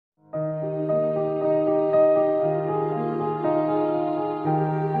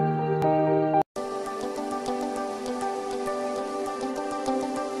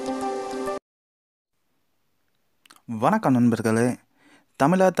வணக்கம் நண்பர்களே.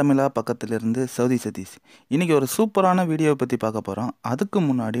 தமிழா தமிழா பக்கத்திலிருந்து சவுதி சதீஷ். இன்றைக்கி ஒரு சூப்பரான வீடியோவை பற்றி பார்க்க போகிறோம். அதுக்கு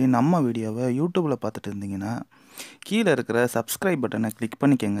முன்னாடி நம்ம வீடியோவை யூடியூப்பில் பார்த்துட்டு இருந்தீங்கன்னா கீழே இருக்கிற சப்ஸ்கிரைப் பட்டனை கிளிக்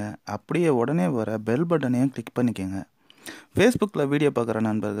பண்ணிக்கோங்க. அப்படியே உடனே வர பெல் பட்டனையும் கிளிக் பண்ணிக்கோங்க. ஃபேஸ்புக்கில் வீடியோ பார்க்குற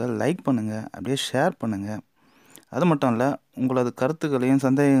நண்பர்கள் லைக் பண்ணுங்கள், அப்படியே ஷேர் பண்ணுங்கள். அது மட்டும் இல்லை, உங்களது கருத்துக்களையும்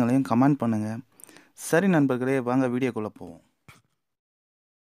சந்தேகங்களையும் கமெண்ட் பண்ணுங்கள். சரி நண்பர்களே, வாங்க வீடியோக்குள்ளே போவோம்.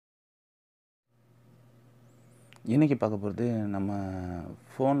 இன்றைக்கி பார்க்க போகிறது நம்ம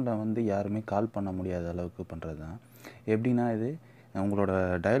ஃபோனில் வந்து யாருமே கால் பண்ண முடியாத அளவுக்கு பண்ணுறது தான். எப்படின்னா, இது உங்களோட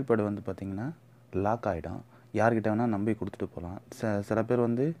டயல் பேட் வந்து பார்த்திங்கன்னா லாக் ஆகிடும். யார்கிட்ட வேணால் நம்பி கொடுத்துட்டு போகலாம். சில பேர்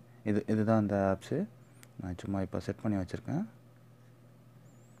வந்து இதுதான் அந்த ஆப்ஸு. நான் சும்மா இப்போ செட் பண்ணி வச்சுருக்கேன்.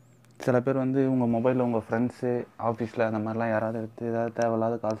 சில பேர் வந்து உங்கள் மொபைலில் உங்கள் ஃப்ரெண்ட்ஸு ஆஃபீஸில் அந்த மாதிரிலாம் யாராவது எடுத்து ஏதாவது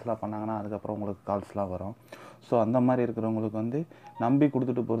தேவையில்லாத கால்ஸ்லாம் பண்ணாங்கன்னா அதுக்கப்புறம் உங்களுக்கு கால்ஸ்லாம் வரும். ஸோ அந்த மாதிரி இருக்கிறவங்களுக்கு வந்து நம்பி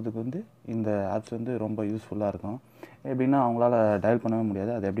கொடுத்துட்டு போகிறதுக்கு வந்து இந்த ஆப்ஸ் வந்து ரொம்ப யூஸ்ஃபுல்லாக இருக்கும். எப்படின்னா, அவங்களால டயல் பண்ணவே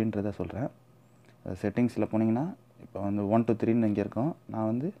முடியாது. அது எப்படின்றத சொல்கிறேன். செட்டிங்ஸில் போனீங்கன்னா இப்போ வந்து 1 2 3ன்னு இங்கே இருக்கும்.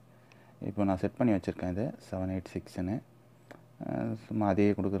 நான் செட் பண்ணி வச்சுருக்கேன். இது 786ன்னு சும்மா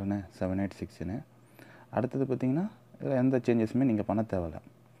அதையே கொடுக்குறேன்னு 786ன்னு. அடுத்தது பார்த்திங்கன்னா இதில் எந்த சேஞ்சஸுமே நீங்கள் பண்ண தேவையில்லை.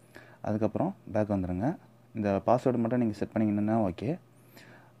 அதுக்கப்புறம் பேக் வந்துடுங்க. இந்த பாஸ்வேர்டு மட்டும் நீங்கள் செட் பண்ணிங்கன்னா ஓகே.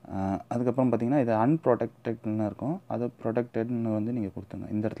 அதுக்கப்புறம் பார்த்திங்கன்னா இது அன்ப்ரொடெக்டட்னு இருக்கும். அது ப்ரொடெக்டட்னு வந்து நீங்கள் கொடுத்துங்க.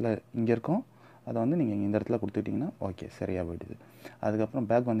 இந்த இடத்துல இங்கே இருக்கும். அதை வந்து நீங்கள் இந்த இடத்துல கொடுத்துட்டிங்கன்னா ஓகே, சரியாக போயிடுது. அதுக்கப்புறம்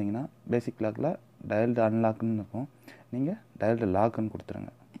பேக் வந்தீங்கன்னா பேசிக் லாக்கில் டயல்டு அன்லாக்குன்னு இருக்கும். நீங்கள் டயல்டு லாக்குன்னு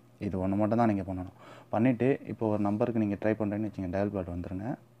கொடுத்துருங்க. இது ஒன்று மட்டும் தான் நீங்கள் பண்ணணும். பண்ணிவிட்டு இப்போ ஒரு நம்பருக்கு நீங்கள் ட்ரை பண்ணுறேன்னு வச்சுங்க. டயல் பேட்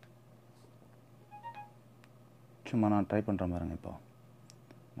வந்துடுங்க. சும்மா நான் ட்ரை பண்ணுறேன் பாருங்கள். இப்போ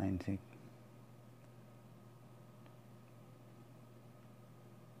 96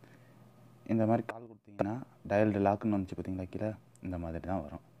 இந்த மாதிரி கால் கொடுத்தீங்கன்னா டயல்டு லாக்குன்னு வந்துச்சு பார்த்தீங்களா கீழே, இந்த மாதிரி தான்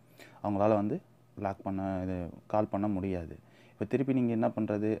வரும். அவங்களால வந்து கால் பண்ண முடியாது. இப்போ திருப்பி நீங்கள் என்ன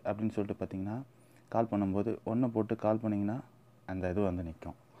பண்ணுறது அப்படின்னு சொல்லிட்டு பார்த்தீங்கன்னா, கால் பண்ணும்போது ஒன்று போட்டு கால் பண்ணிங்கன்னா அந்த இது வந்து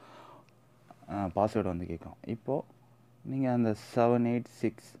நிற்கும், பாஸ்வேர்டு வந்து கேட்கும். இப்போது நீங்கள் அந்த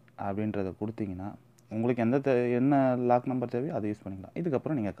 786 அப்படின்றத கொடுத்தீங்கன்னா உங்களுக்கு என்ன லாக் நம்பர் தேவையோ அதை யூஸ் பண்ணிக்கலாம்.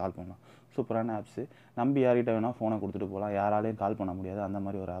 இதுக்கப்புறம் நீங்கள் கால் பண்ணலாம். சூப்பரான ஆப்ஸு. நம்பி யார்கிட்ட வேணால் ஃபோனை கொடுத்துட்டு போகலாம். யாராலையும் கால் பண்ண முடியாது. அந்த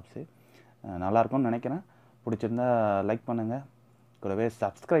மாதிரி ஒரு ஆப்ஸு. நல்லாயிருக்கும்னு நினைக்கிறேன். பிடிச்சிருந்தா லைக் பண்ணுங்கள், கூடவே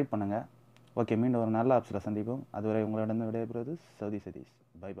சப்ஸ்கிரைப் பண்ணுங்கள். ஓகே, மீண்டும் ஒரு நல்ல ஆப்ஸில் சந்திப்போம். அதுவரை உங்களிடம் விடைபெறுவது சவுதி சதீஷ்.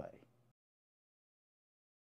 Bye bye.